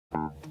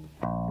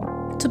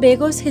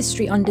Tobago's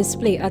history on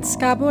display at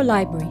Scarborough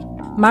Library.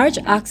 Marriage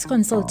Act's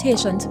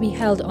consultation to be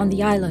held on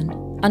the island.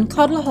 And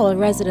Codler Hall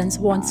residents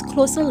wants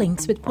closer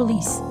links with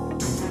police.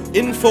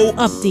 Info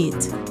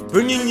Update.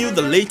 Bringing you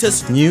the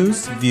latest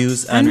news,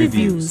 views and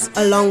reviews,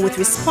 along with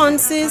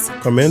responses,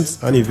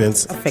 comments and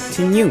events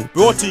affecting you.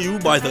 Brought to you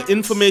by the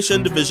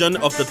Information Division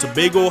of the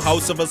Tobago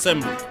House of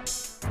Assembly.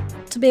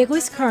 Tobago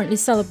is currently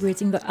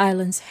celebrating the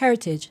island's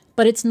heritage,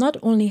 but it's not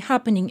only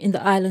happening in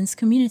the island's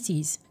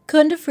communities.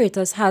 Kern de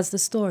Freitas has the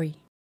story.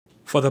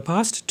 For the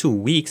past 2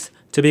 weeks,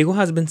 Tobago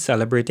has been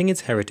celebrating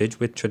its heritage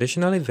with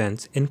traditional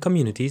events in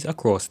communities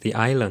across the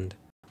island.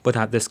 But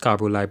at the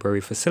Scarborough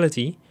Library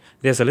facility,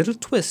 there's a little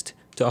twist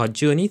to our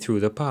journey through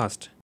the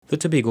past. The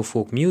Tobago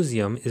Folk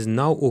Museum is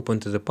now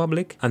open to the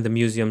public, and the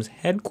museum's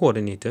head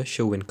coordinator,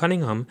 Sherwin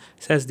Cunningham,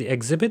 says the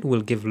exhibit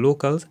will give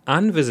locals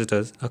and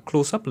visitors a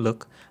close-up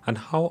look at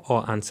how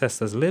our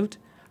ancestors lived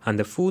and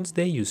the foods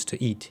they used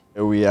to eat.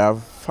 We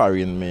have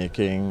foreign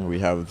making, we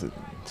have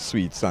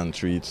sweets and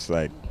treats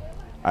like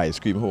ice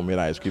cream, homemade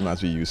ice cream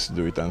as we used to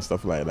do it and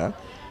stuff like that.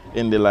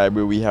 In the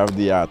library we have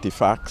the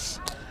artifacts.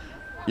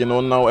 You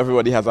know, now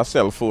everybody has a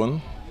cell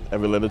phone,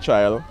 every little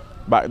child.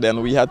 Back then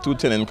we had 2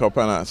 tin cup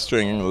and a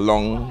string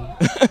long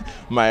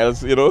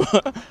miles, you know,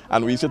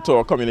 and we used to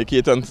talk,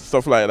 communicate and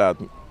stuff like that.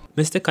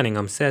 Mr.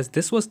 Cunningham says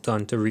this was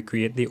done to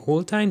recreate the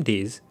old-time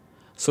days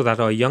so that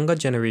our younger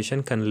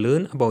generation can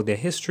learn about their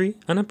history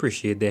and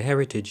appreciate their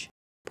heritage.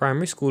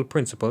 Primary school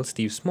principal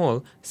Steve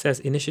Small says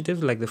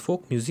initiatives like the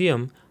Folk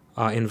Museum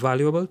are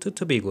invaluable to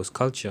Tobago's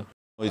culture.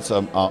 It's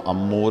a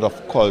mode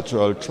of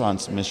cultural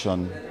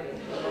transmission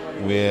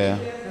where,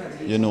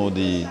 you know,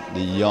 the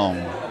young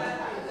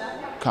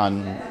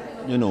can,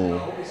 you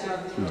know,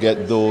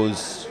 get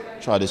those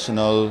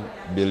traditional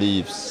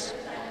beliefs,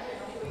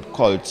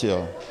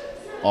 culture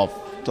of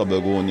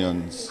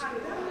Tobagonians.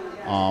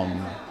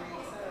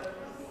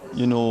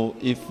 You know,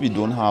 if we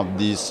don't have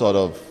these sort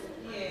of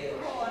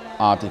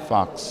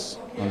artifacts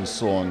and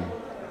so on,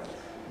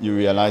 you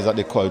realize that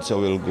the culture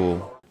will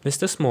go.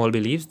 Mr. Small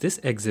believes this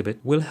exhibit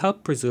will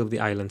help preserve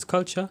the island's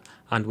culture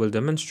and will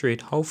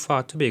demonstrate how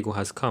far Tobago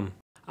has come.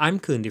 I'm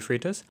Kern de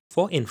Freitas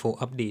for Info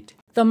Update.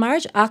 The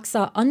Marriage Acts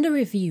are under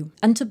review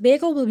and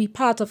Tobago will be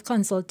part of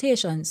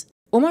consultations.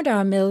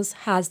 Omadara Mills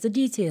has the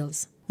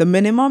details. The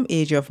minimum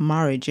age of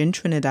marriage in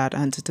Trinidad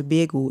and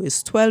Tobago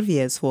is 12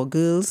 years for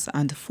girls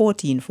and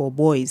 14 for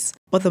boys.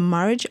 But the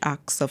Marriage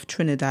Acts of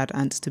Trinidad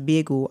and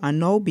Tobago are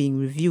now being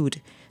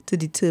reviewed to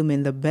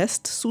determine the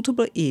best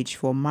suitable age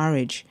for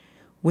marriage,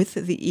 with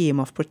the aim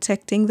of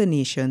protecting the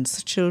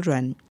nation's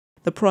children.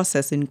 The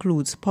process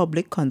includes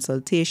public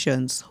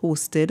consultations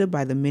hosted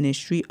by the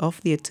Ministry of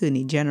the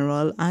Attorney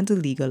General and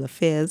Legal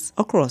Affairs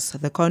across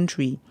the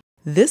country.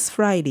 This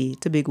Friday,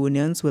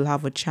 Tobagonians will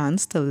have a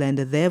chance to lend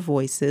their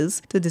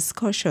voices to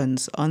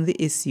discussions on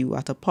the issue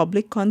at a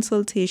public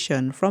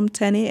consultation from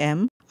 10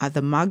 a.m. at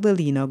the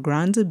Magdalena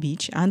Grand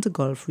Beach and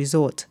Golf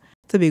Resort.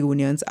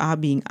 Tobagonians are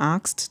being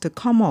asked to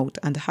come out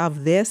and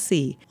have their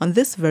say on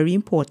this very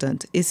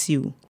important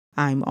issue.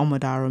 I'm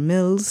Omadara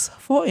Mills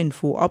for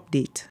Info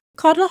Update.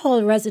 Codler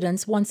Hall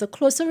residents wants a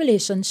closer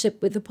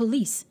relationship with the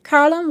police.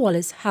 Caroline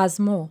Wallace has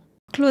more.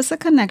 Closer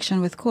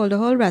connection with Calder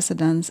Hall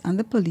residents and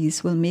the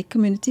police will make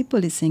community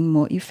policing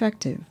more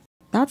effective.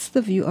 That's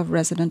the view of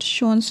resident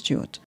Sean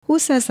Stewart, who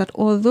says that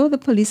although the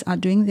police are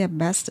doing their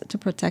best to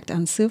protect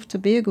and serve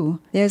Tobago,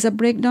 there is a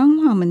breakdown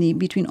in harmony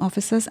between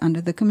officers and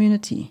the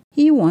community.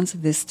 He wants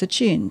this to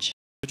change.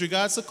 With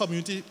regards to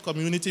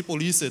community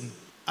policing,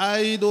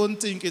 I don't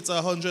think it's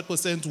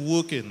 100%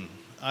 working.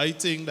 I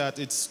think that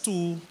it's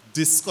too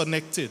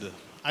disconnected.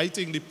 I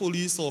think the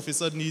police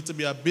officer needs to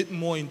be a bit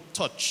more in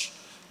touch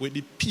with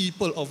the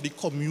people of the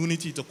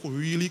community to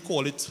really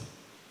call it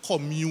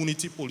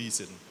community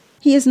policing.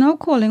 He is now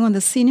calling on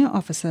the senior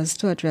officers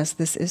to address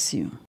this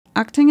issue.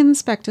 Acting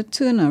Inspector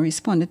Turner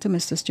responded to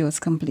Mr. Stewart's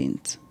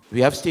complaint.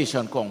 We have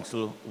station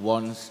council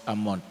once a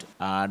month,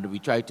 and we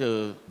try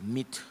to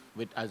meet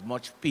with as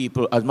much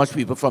people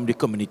from the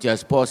community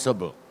as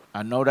possible.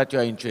 And now that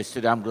you're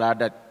interested, I'm glad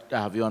that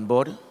I have you on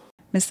board.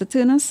 Mr.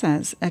 Turner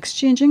says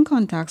exchanging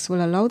contacts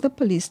will allow the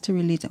police to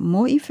relate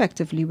more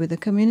effectively with the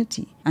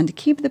community and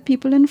keep the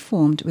people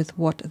informed with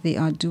what they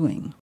are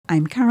doing.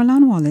 I'm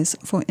Caroline Wallace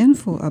for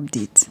Info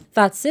Update.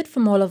 That's it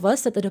from all of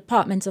us at the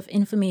Department of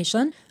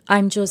Information.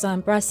 I'm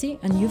Josanne Brassi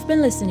and you've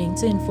been listening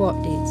to Info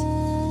Update.